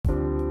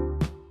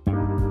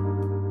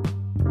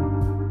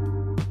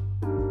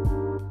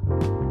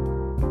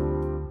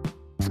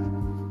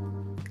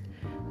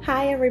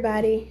Hi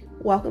everybody,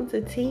 welcome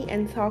to Tea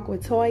and Talk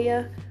with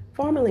Toya,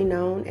 formerly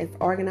known as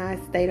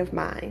Organized State of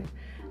Mind.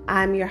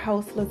 I'm your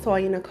host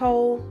LaToya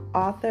Nicole,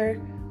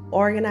 author,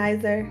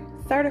 organizer,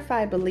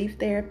 certified belief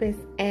therapist,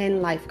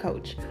 and life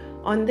coach.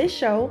 On this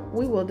show,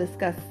 we will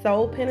discuss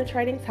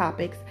soul-penetrating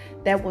topics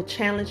that will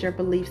challenge your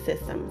belief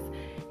systems.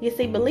 You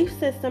see, belief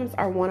systems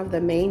are one of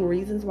the main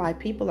reasons why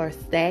people are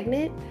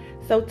stagnant,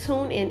 so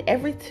tune in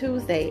every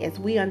Tuesday as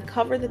we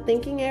uncover the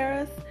thinking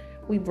errors.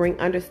 We bring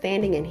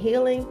understanding and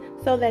healing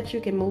so that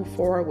you can move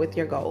forward with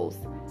your goals.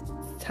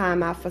 It's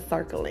time out for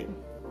circling.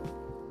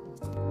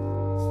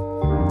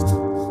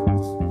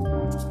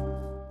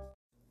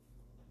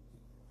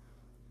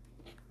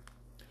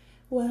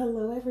 Well,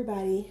 hello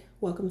everybody.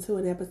 Welcome to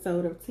an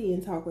episode of Tea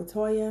and Talk with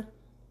Toya.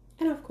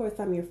 And of course,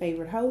 I'm your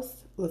favorite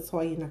host,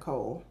 LaToya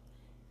Nicole.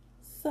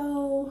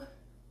 So,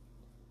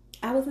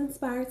 I was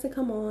inspired to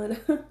come on.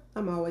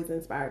 I'm always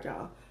inspired,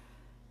 y'all.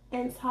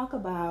 And talk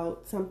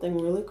about something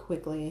really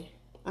quickly.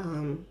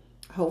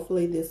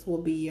 Hopefully this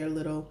will be your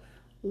little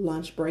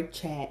lunch break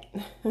chat.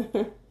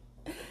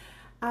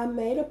 I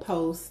made a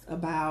post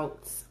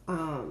about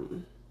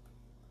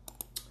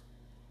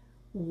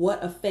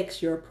what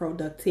affects your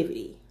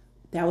productivity.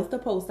 That was the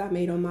post I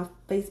made on my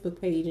Facebook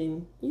page,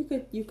 and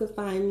you could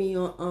find me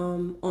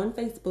on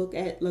Facebook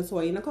at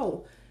LaToya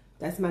Nicole.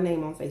 That's my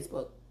name on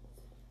Facebook.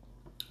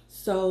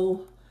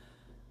 So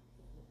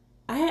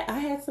I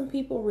had some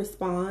people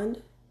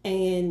respond.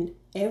 And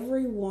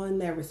everyone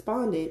that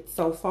responded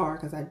so far,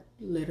 because I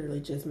literally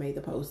just made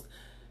the post,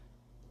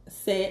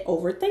 said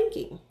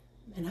overthinking.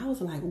 And I was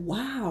like,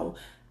 wow.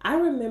 I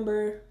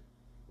remember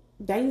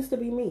that used to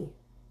be me.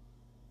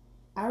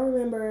 I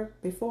remember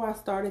before I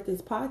started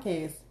this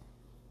podcast,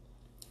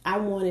 I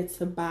wanted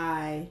to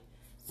buy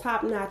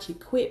top-notch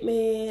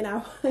equipment.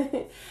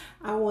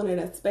 I wanted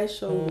a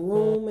special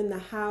room in the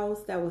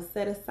house that was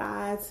set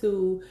aside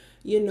to,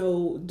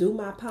 do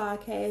my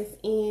podcast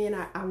in.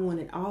 I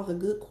wanted all the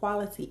good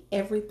quality,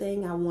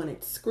 everything. I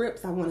wanted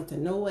scripts. I wanted to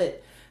know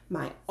what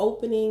my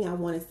opening. I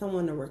wanted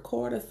someone to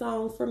record a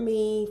song for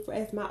me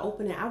as my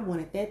opening. I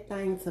wanted that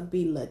thing to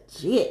be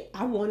legit.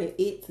 I wanted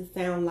it to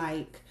sound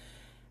like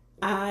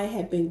I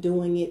had been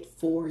doing it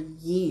for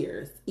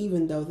years,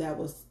 even though that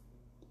was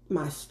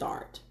my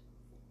start.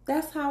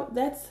 That's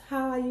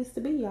how I used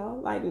to be, y'all.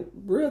 Like,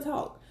 real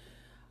talk.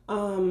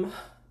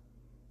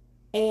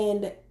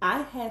 And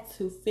I had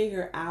to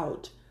figure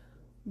out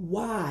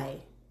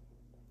why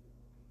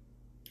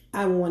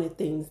I wanted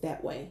things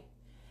that way.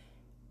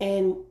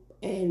 And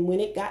when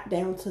it got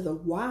down to the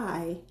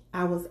why,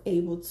 I was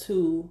able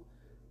to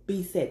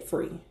be set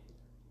free.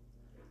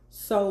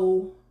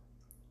 So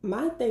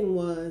my thing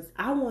was,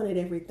 I wanted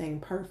everything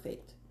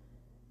perfect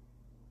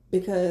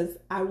because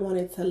I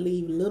wanted to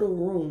leave little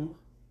room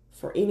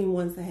for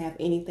anyone to have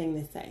anything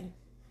to say.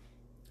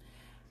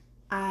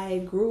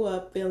 I grew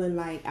up feeling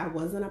like I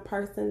wasn't a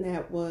person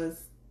that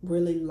was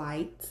really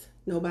liked.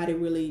 Nobody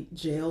really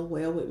gelled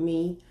well with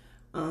me.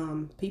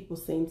 People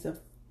seem to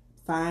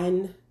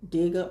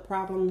dig up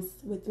problems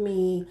with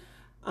me.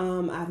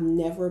 I've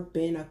never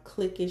been a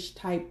cliquish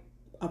type,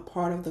 a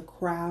part of the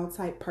crowd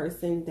type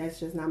person. That's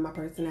just not my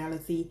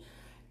personality.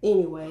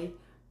 Anyway,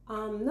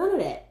 none of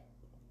that.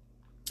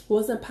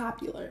 Wasn't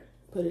popular,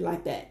 put it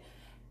like that.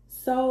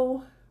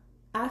 So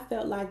I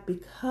felt like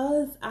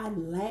because I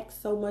lacked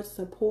so much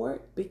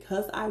support,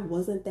 because I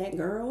wasn't that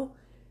girl,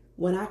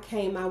 when I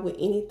came out with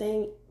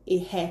anything,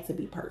 it had to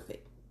be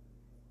perfect.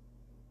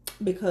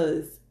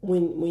 Because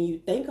when you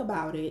think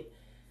about it,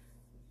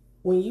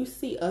 when you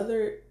see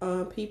other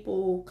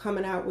people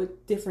coming out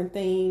with different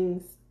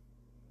things,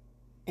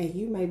 and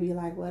you may be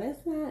like, well,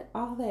 that's not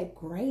all that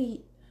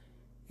great,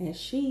 and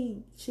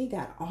she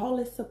got all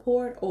this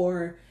support,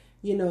 or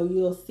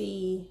you'll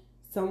see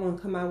someone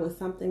come out with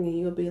something and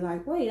you'll be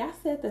like, wait, I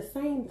said the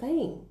same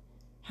thing.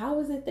 How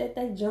is it that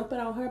they jumping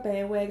on her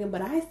bandwagon,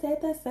 but I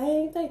said the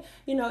same thing?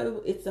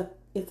 It's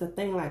a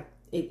thing like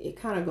it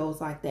kind of goes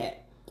like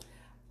that.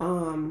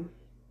 Now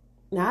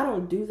I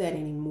don't do that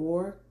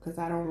anymore because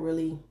I don't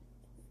really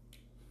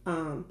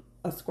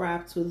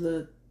ascribe to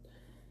the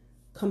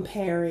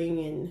comparing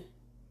and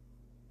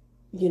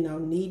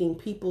needing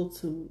people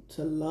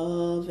to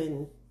love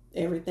and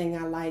everything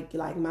I like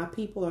my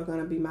people are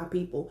gonna be my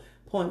people,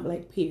 point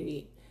blank,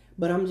 period.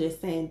 But I'm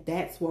just saying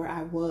that's where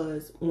I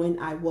was when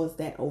I was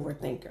that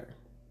overthinker.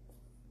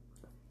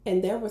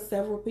 And there were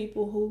several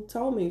people who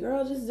told me,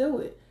 girl, just do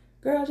it.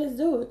 Girl, just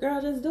do it.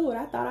 Girl, just do it.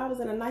 I thought I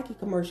was in a Nike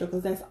commercial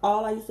because that's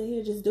all I used to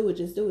hear. Just do it.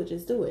 Just do it.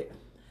 Just do it.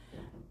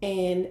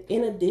 And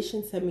in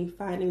addition to me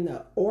finding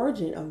the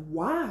origin of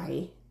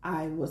why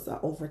I was an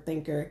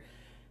overthinker,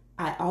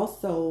 I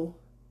also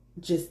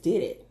just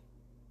did it.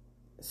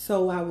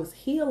 So I was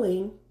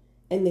healing,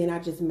 and then I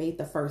just made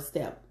the first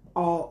step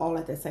all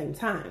at the same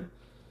time.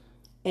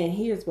 And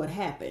here's what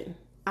happened.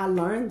 I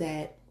learned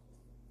that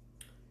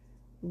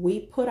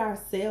we put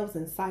ourselves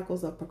in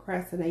cycles of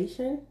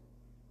procrastination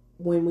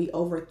when we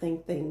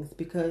overthink things,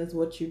 because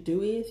what you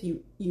do is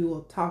you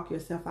will talk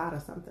yourself out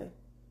of something.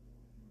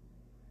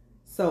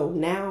 So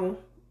now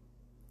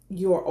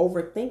your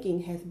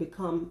overthinking has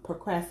become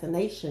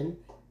procrastination,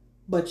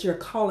 but you're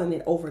calling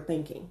it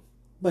overthinking,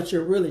 but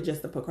you're really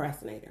just a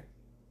procrastinator.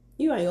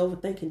 You ain't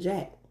overthinking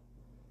jack.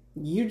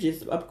 You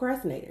just a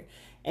procrastinator.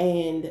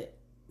 And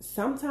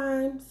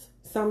sometimes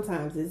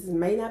this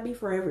may not be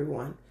for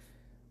everyone.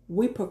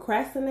 We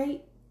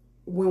procrastinate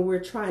when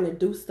we're trying to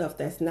do stuff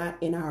that's not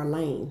in our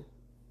lane.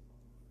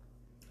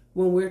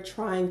 When we're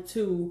trying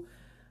to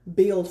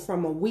build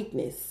from a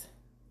weakness,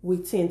 we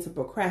tend to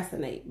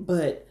procrastinate,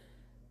 but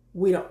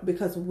we don't,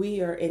 because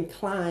we are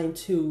inclined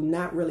to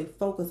not really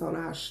focus on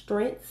our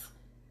strengths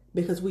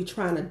because we're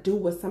trying to do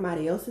what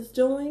somebody else is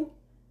doing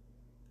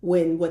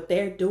when what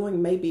they're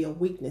doing may be a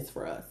weakness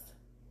for us.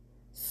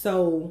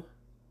 So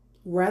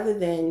rather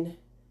than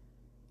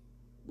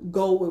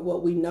go with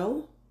what we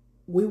know,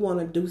 we want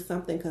to do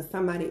something because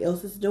somebody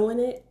else is doing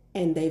it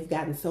and they've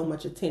gotten so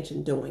much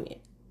attention doing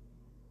it.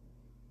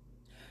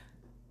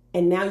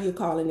 And now you're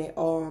calling it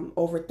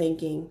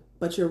overthinking,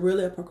 but you're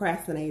really a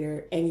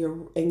procrastinator, and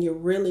you're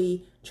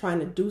really trying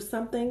to do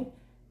something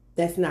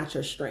that's not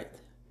your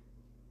strength.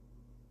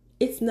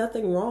 It's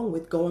nothing wrong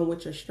with going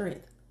with your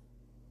strength.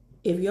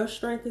 If your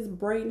strength is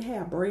braiding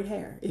hair, braid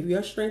hair. If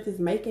your strength is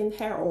making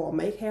hair oil,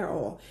 make hair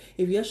oil.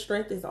 If your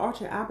strength is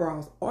arching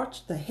eyebrows,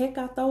 arch the heck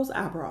out those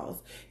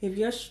eyebrows. If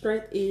your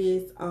strength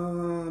is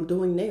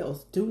doing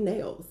nails, do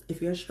nails.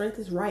 If your strength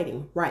is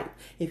writing, write.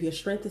 If your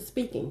strength is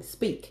speaking,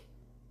 speak.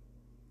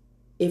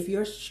 If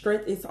your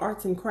strength is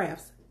arts and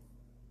crafts,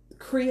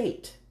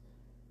 create.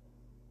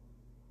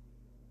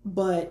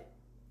 But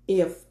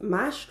if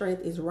my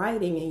strength is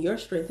writing and your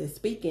strength is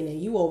speaking and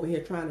you over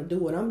here trying to do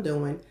what I'm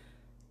doing,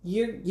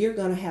 you're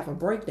going to have a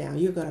breakdown.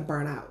 You're going to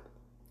burn out.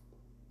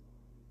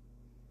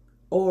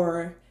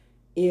 Or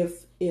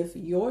if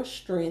your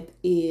strength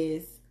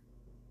is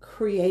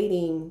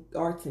creating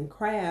arts and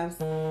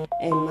crafts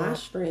and my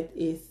strength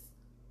is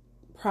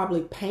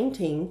probably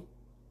painting,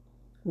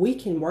 we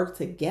can work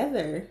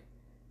together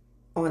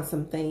on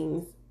some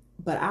things,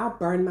 but I'll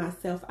burn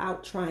myself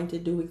out trying to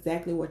do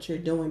exactly what you're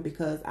doing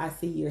because I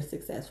see you're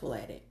successful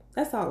at it.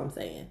 That's all I'm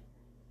saying.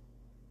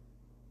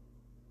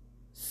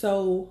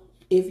 So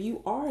if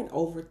you are an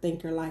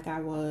overthinker like I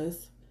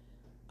was,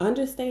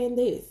 understand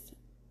this.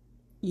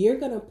 You're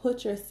going to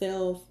put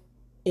yourself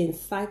in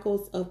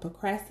cycles of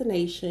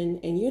procrastination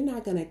and you're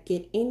not going to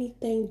get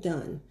anything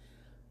done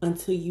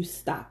until you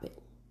stop it.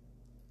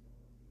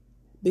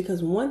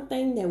 Because one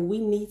thing that we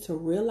need to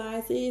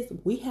realize is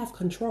we have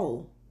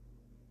control.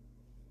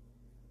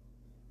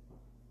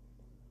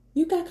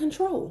 You got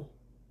control.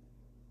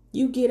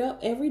 You get up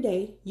every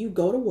day, you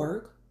go to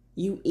work,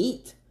 you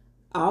eat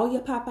all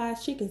your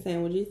Popeye's chicken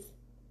sandwiches,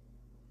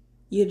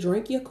 you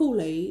drink your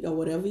Kool-Aid or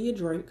whatever you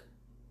drink,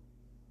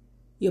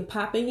 you're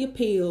popping your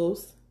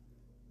pills,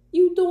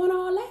 you doing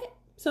all that.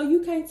 So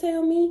you can't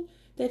tell me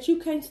that you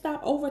can't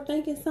stop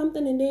overthinking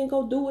something and then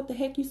go do what the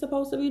heck you're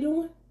supposed to be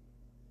doing.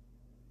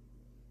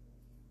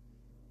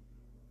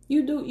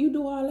 You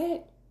do all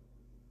that.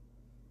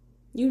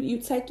 You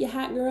take your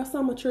hot girl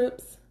summer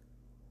trips.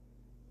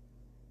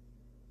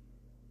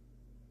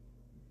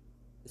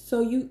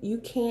 So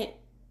you can't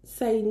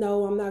say,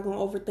 no, I'm not going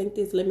to overthink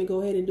this. Let me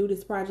go ahead and do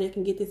this project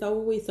and get this over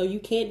with. So you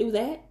can't do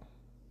that?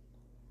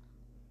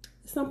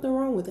 There's something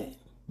wrong with that.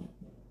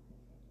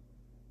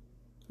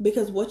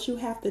 Because what you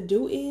have to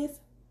do is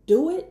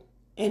do it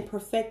and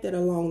perfect it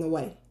along the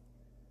way.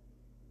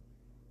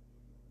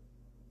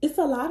 It's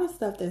a lot of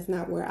stuff that's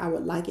not where I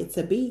would like it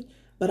to be,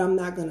 but I'm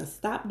not going to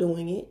stop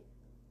doing it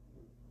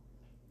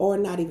or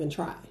not even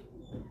try.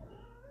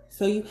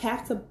 So you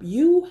have to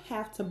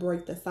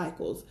break the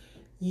cycles.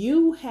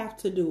 You have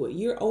to do it.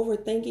 You're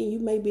overthinking. You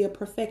may be a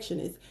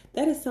perfectionist.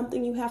 That is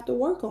something you have to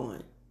work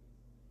on.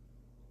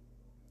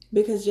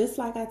 Because just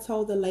like I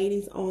told the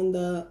ladies on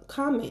the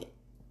comment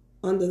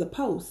under the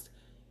post,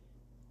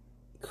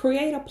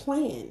 create a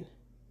plan.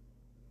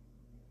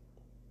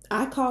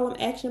 I call them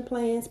action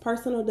plans,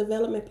 personal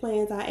development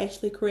plans. I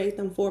actually create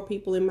them for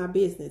people in my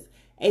business.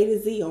 A to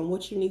Z on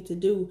what you need to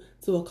do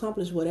to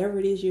accomplish whatever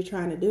it is you're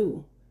trying to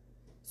do.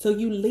 So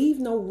you leave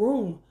no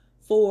room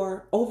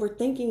for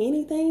overthinking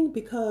anything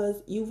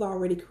because you've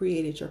already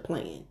created your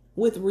plan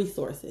with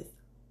resources.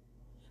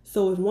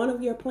 So if one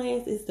of your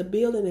plans is to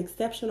build an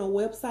exceptional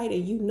website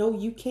and you know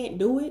you can't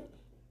do it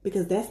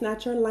because that's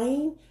not your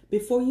lane,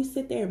 before you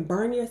sit there and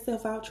burn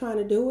yourself out trying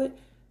to do it,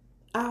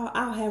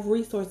 I'll have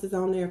resources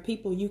on there,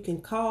 people you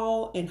can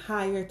call and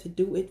hire to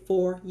do it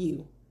for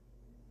you.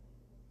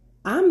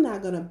 I'm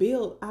not going to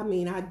build,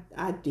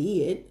 I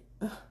did,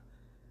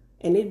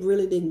 and it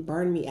really didn't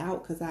burn me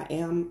out because I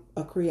am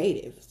a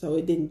creative. So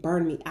it didn't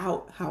burn me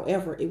out.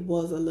 However, it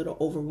was a little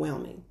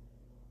overwhelming.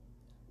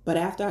 But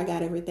after I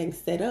got everything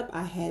set up,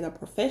 I had a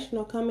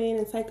professional come in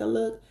and take a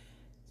look,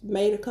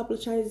 made a couple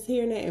of changes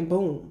here and there, and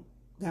boom,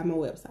 got my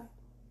website.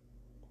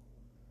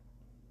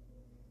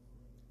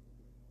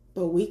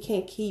 But we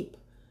can't keep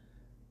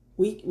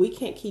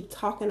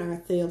talking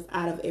ourselves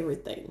out of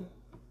everything.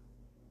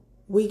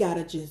 We got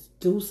to just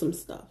do some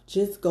stuff.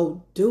 Just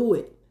go do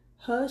it.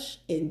 Hush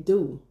and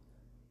do.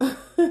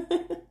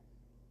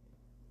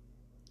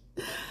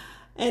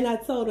 And I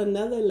told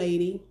another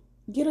lady,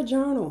 get a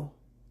journal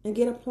and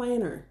get a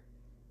planner.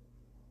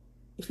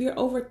 If you're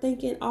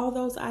overthinking all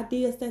those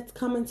ideas that's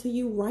coming to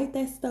you, write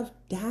that stuff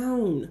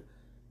down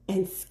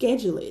and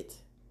schedule it.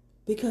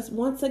 Because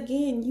once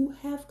again, you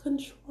have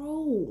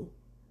control.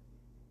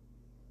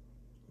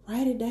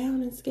 Write it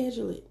down and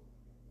schedule it.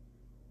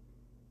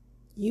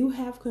 You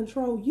have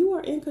control. You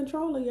are in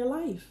control of your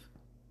life.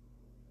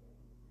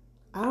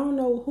 I don't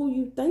know who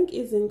you think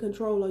is in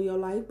control of your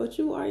life, but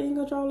you are in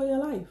control of your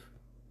life.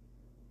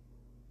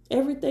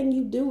 Everything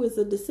you do is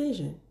a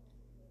decision.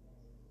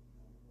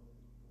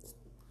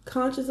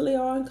 Consciously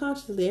or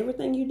unconsciously,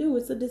 everything you do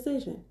is a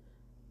decision.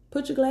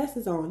 Put your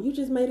glasses on. You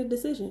just made a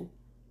decision.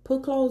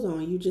 Put clothes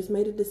on. You just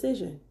made a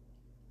decision.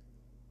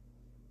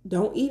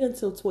 Don't eat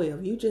until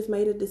 12. You just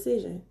made a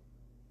decision.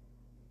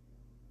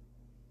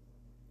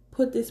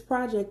 Put this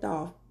project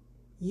off.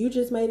 You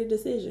just made a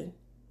decision.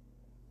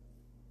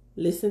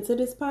 Listen to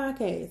this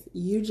podcast.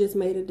 You just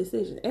made a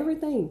decision.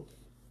 Everything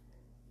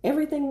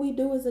we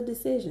do is a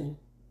decision.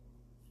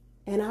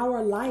 And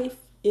our life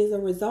is a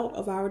result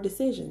of our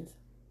decisions.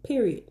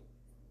 Period.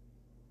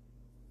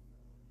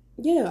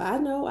 Yeah, I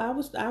know. I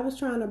was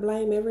trying to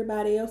blame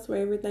everybody else for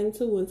everything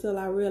too until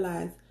I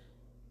realized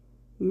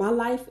my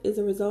life is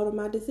a result of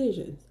my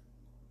decisions.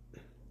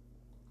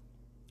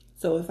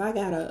 So if I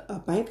got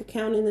a bank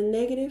account in the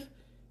negative,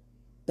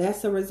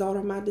 that's a result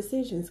of my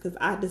decisions because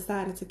I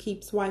decided to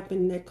keep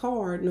swiping that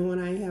card knowing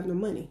I ain't have no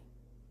money.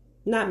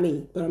 Not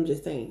me, but I'm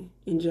just saying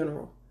in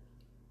general.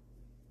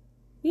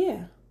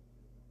 Yeah.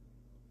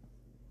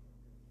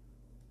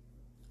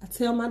 I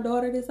tell my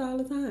daughter this all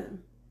the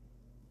time.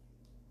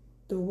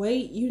 The way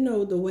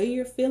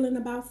you're feeling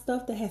about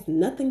stuff that has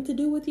nothing to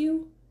do with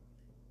you,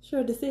 it's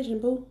your decision,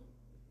 boo.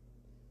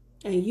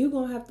 And you're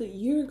gonna have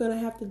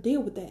to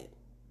deal with that.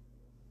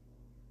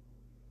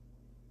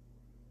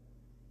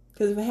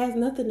 Because if it has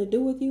nothing to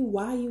do with you,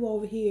 why are you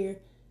over here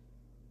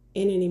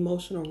in an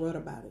emotional rut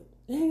about it?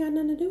 It ain't got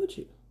nothing to do with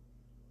you.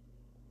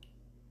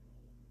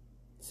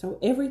 So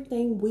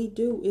everything we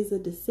do is a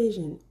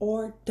decision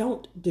or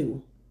don't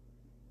do.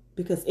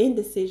 Because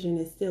indecision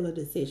is still a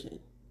decision.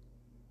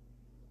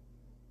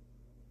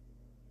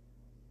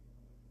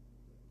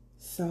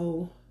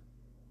 So,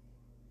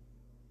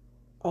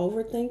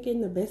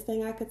 overthinking, the best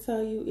thing I could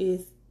tell you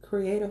is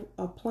create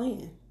a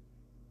plan.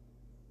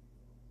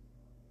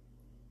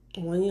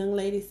 One young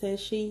lady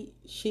says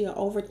she'll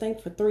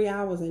overthink for 3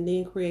 hours and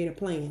then create a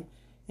plan.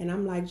 And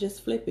I'm like,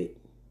 just flip it.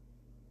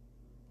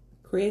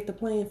 Create the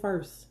plan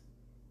first.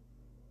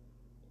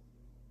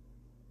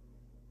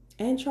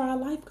 And try a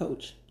life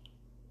coach.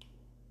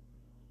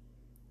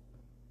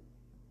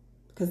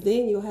 Because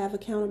then you'll have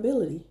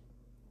accountability.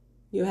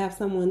 You'll have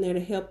someone there to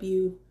help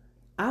you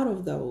out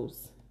of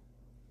those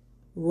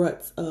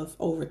ruts of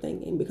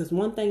overthinking. Because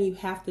one thing you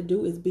have to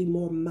do is be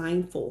more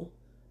mindful.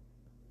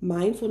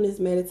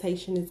 Mindfulness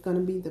meditation is going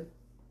to be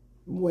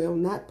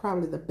not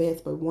probably the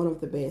best, but one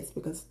of the best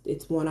because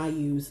it's one I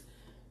use.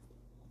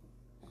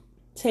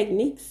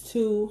 Techniques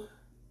to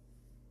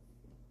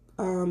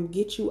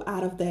get you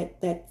out of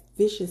that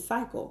vicious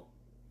cycle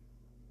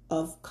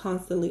of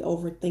constantly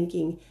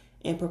overthinking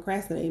and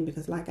procrastinating.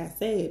 Because like I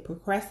said,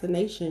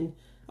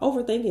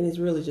 overthinking is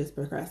really just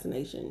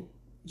procrastination,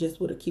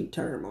 just with a cute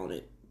term on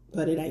it,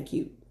 but it ain't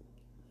cute.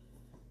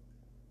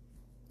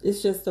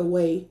 It's just a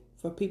way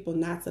for people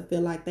not to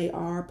feel like they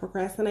are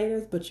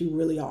procrastinators, but you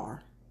really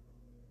are.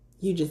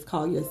 You just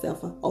call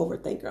yourself an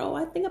overthinker. Oh,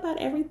 I think about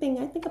everything.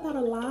 I think about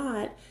a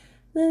lot.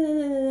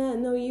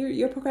 No,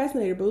 you're a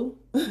procrastinator, boo.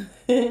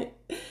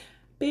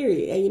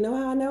 Period. And you know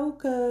how I know?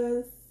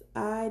 Because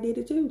I did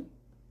it too.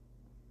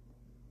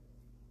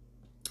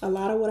 A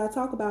lot of what I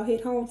talk about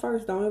hit home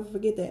first. Don't ever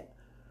forget that.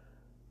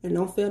 And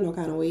don't feel no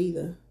kind of way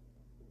either.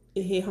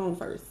 It hit home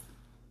first.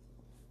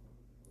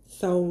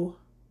 So,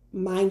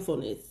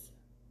 mindfulness.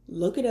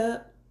 Look it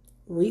up.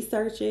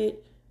 Research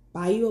it.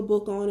 Buy you a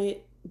book on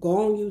it.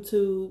 Go on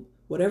YouTube.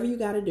 Whatever you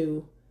got to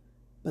do.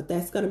 But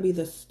that's going to be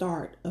the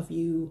start of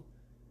you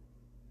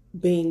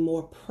being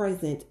more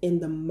present in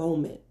the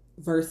moment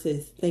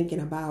versus thinking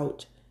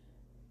about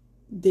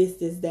this,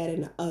 that,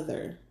 and the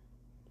other.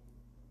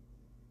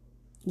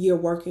 You're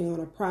working on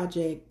a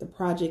project. The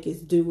project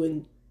is due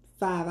in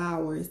 5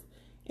 hours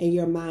and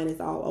your mind is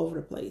all over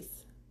the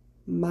place.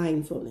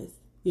 Mindfulness.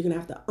 You're going to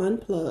have to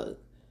unplug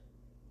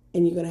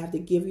and you're going to have to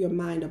give your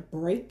mind a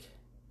break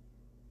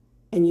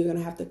and you're going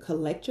to have to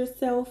collect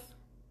yourself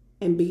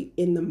and be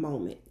in the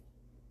moment.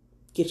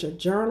 Get your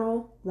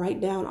journal, write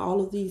down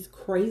all of these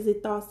crazy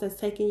thoughts that's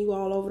taking you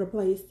all over the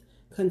place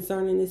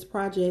concerning this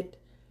project.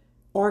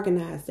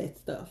 Organize that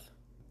stuff.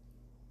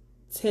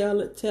 Tell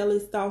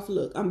his thoughts,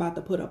 look, I'm about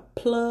to put a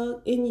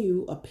plug in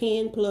you, a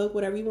pen plug,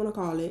 whatever you want to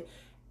call it,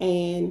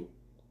 and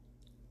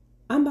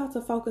I'm about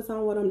to focus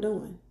on what I'm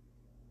doing.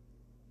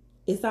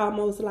 It's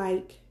almost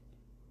like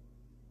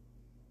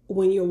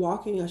when you're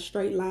walking a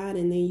straight line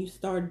and then you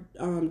start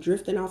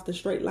drifting off the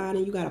straight line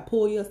and you got to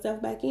pull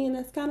yourself back in.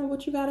 That's kind of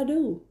what you got to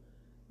do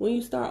when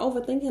you start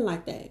overthinking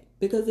like that.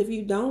 Because if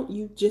you don't,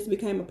 you just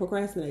became a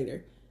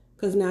procrastinator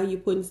because now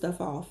you're putting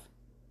stuff off.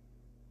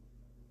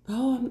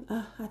 Oh,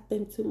 I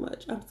think too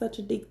much. I'm such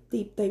a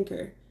deep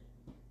thinker.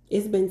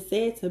 It's been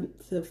said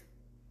to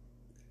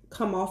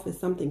come off as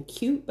something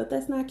cute, but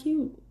that's not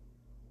cute.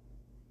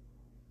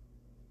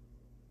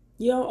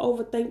 You don't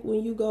overthink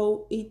when you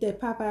go eat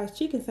that Popeye's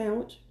chicken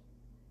sandwich.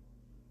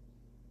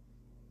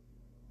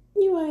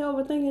 You ain't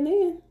overthinking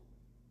then.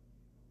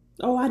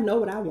 Oh, I know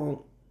what I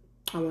want.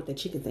 I want that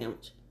chicken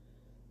sandwich.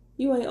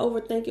 You ain't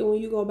overthinking when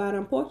you go buy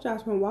them pork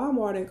chops from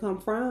Walmart and come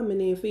fry them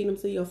and then feed them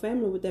to your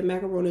family with that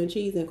macaroni and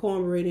cheese and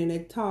cornbread and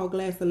that tall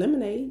glass of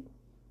lemonade.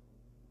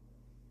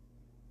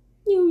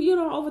 You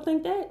don't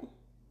overthink that.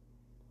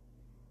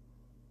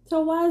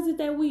 So why is it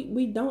that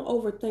we don't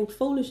overthink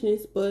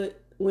foolishness,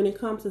 but when it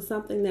comes to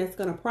something that's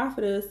going to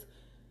profit us,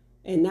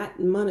 and not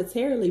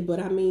monetarily, but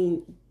I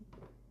mean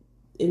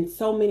in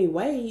so many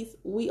ways,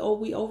 we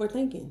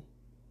overthinking?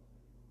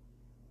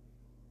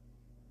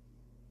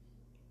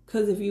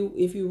 Because if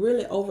you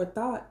really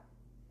overthought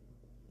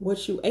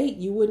what you ate,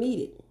 you wouldn't eat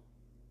it.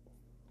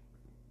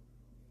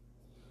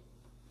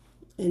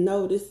 And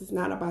no, this is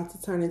not about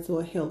to turn into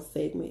a health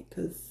segment,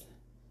 because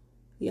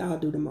y'all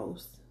do the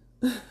most.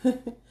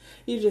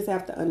 You just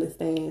have to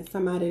understand,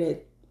 somebody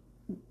that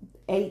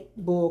ate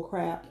bull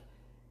crap,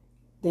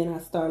 then I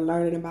start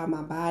learning about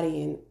my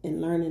body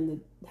and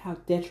learning how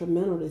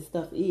detrimental this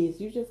stuff is.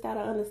 You just got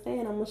to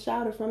understand, I'm going to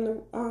shout it from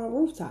the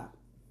rooftop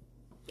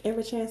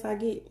every chance I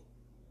get.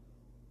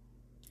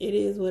 It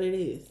is what it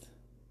is.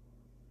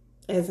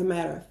 As a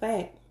matter of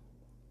fact,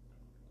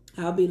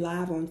 I'll be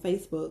live on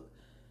Facebook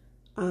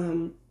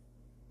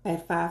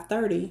at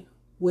 5:30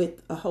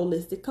 with a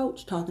holistic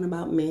coach talking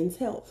about men's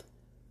health.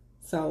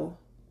 So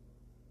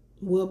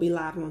we'll be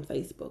live on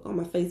Facebook, on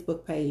my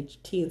Facebook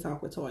page, Tea and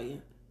Talk with Toya.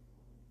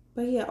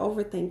 But yeah,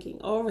 overthinking.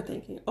 Oh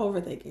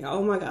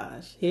my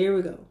gosh, here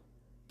we go.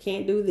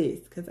 Can't do this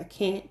because I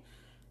can't.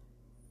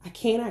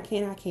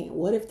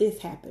 What if this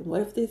happened?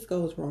 What if this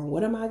goes wrong?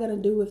 What am I going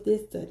to do if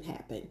this doesn't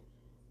happen?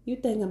 You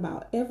think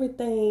about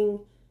everything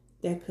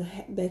that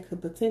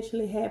could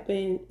potentially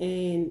happen,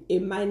 and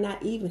it might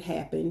not even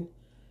happen.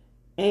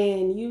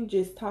 And you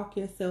just talk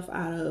yourself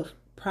out of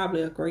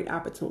probably a great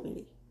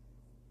opportunity.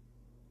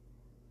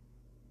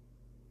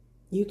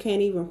 You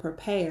can't even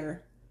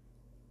prepare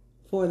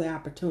for the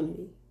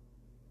opportunity.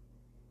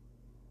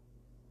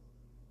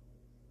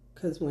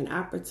 Because when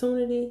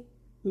opportunity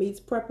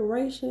meets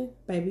preparation,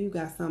 baby, you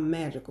got something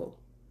magical.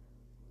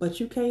 But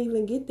you can't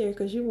even get there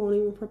because you won't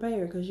even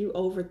prepare, because you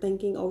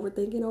overthinking.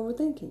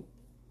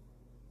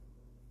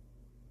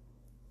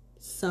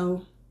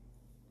 So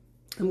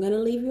I'm going to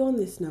leave you on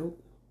this note.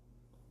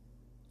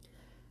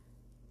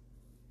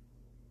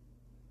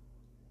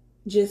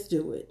 Just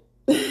do it.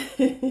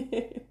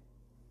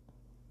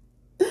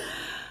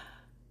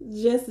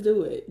 Just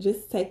do it.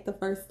 Just take the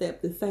first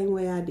step the same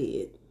way I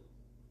did.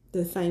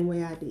 Because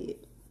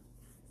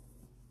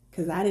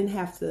I didn't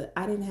have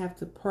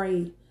to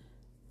pray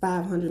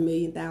 500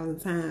 million thousand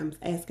times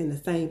asking the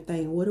same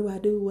thing. What do I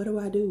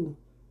do?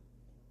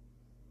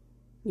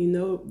 You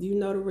know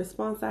the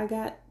response I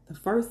got the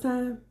first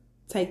time?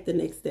 Take the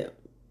next step.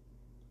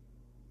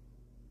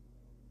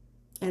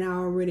 And I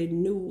already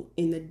knew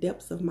in the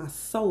depths of my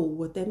soul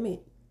what that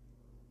meant.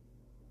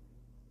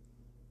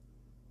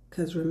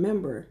 Because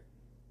remember,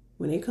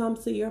 when it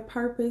comes to your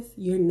purpose,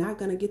 you're not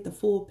going to get the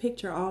full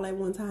picture all at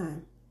one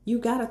time. You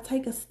got to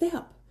take a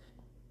step.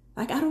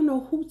 Like, I don't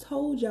know who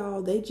told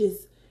y'all they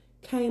just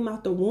came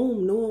out the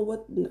womb knowing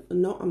what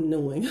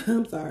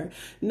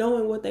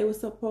they were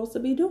supposed to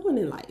be doing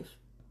in life.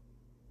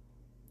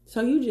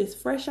 So you just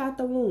fresh out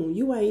the womb.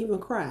 You ain't even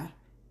cry.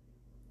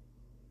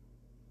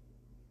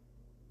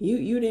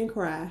 You didn't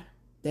cry.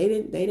 They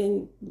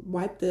didn't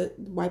wipe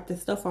the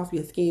stuff off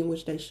your skin,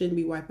 which they shouldn't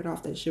be wiping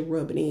off. They should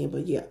rub it in.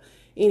 But yeah.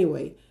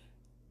 Anyway,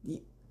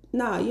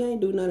 nah, you ain't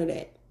do none of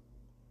that.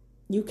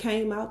 You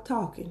came out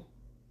talking.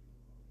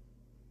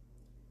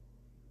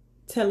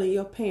 Telling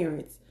your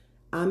parents,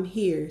 I'm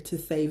here to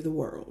save the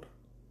world.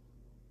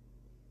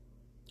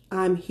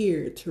 I'm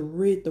here to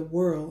rid the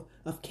world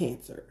of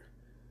cancer.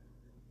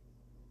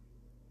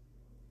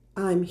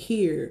 I'm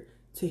here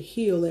to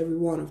heal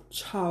everyone of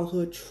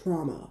childhood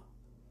trauma.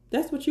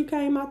 That's what you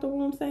came out the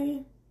womb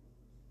saying?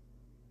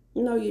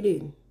 No, you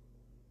didn't.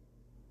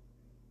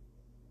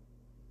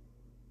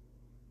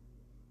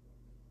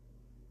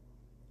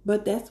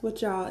 But that's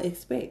what y'all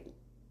expect.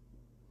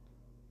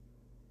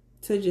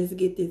 To just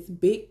get this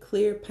big,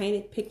 clear,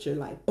 painted picture,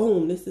 like,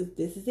 boom, this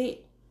is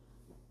it.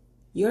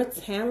 Your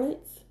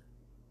talents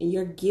and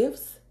your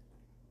gifts,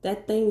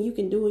 that thing you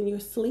can do in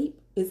your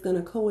sleep, is going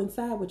to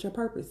coincide with your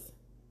purpose.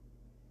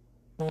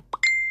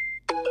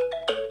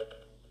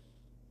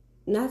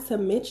 Not to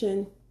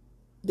mention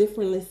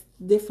different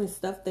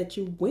stuff that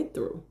you went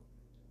through.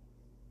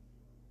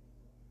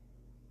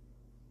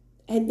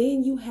 And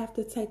then you have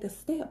to take a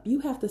step.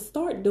 You have to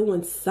start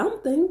doing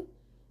something.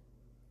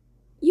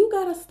 You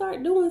got to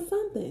start doing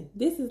something.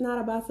 This is not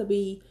about to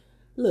be,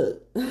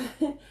 look,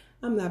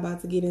 I'm not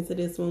about to get into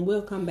this one.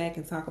 We'll come back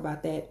and talk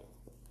about that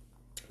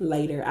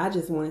later. I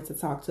just wanted to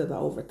talk to the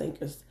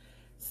overthinkers.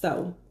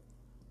 So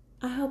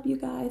I hope you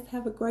guys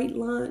have a great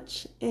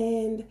lunch,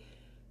 and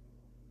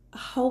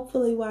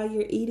hopefully while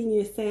you're eating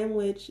your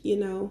sandwich,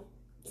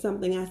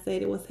 something I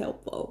said, it was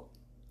helpful.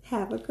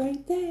 Have a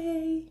great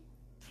day.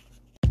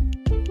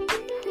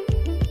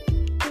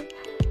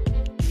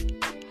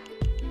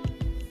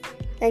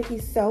 Thank you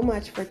so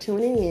much for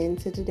tuning in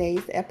to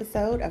today's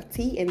episode of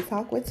Tea and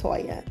Talk with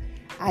Toya.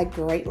 I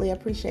greatly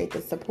appreciate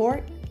the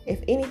support.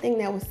 If anything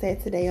that was said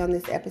today on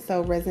this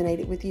episode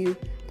resonated with you,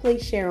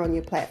 please share on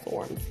your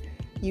platforms.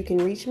 You can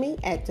reach me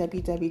at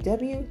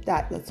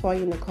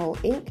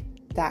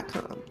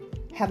www.latoyanicoleinc.com.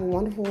 Have a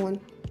wonderful one.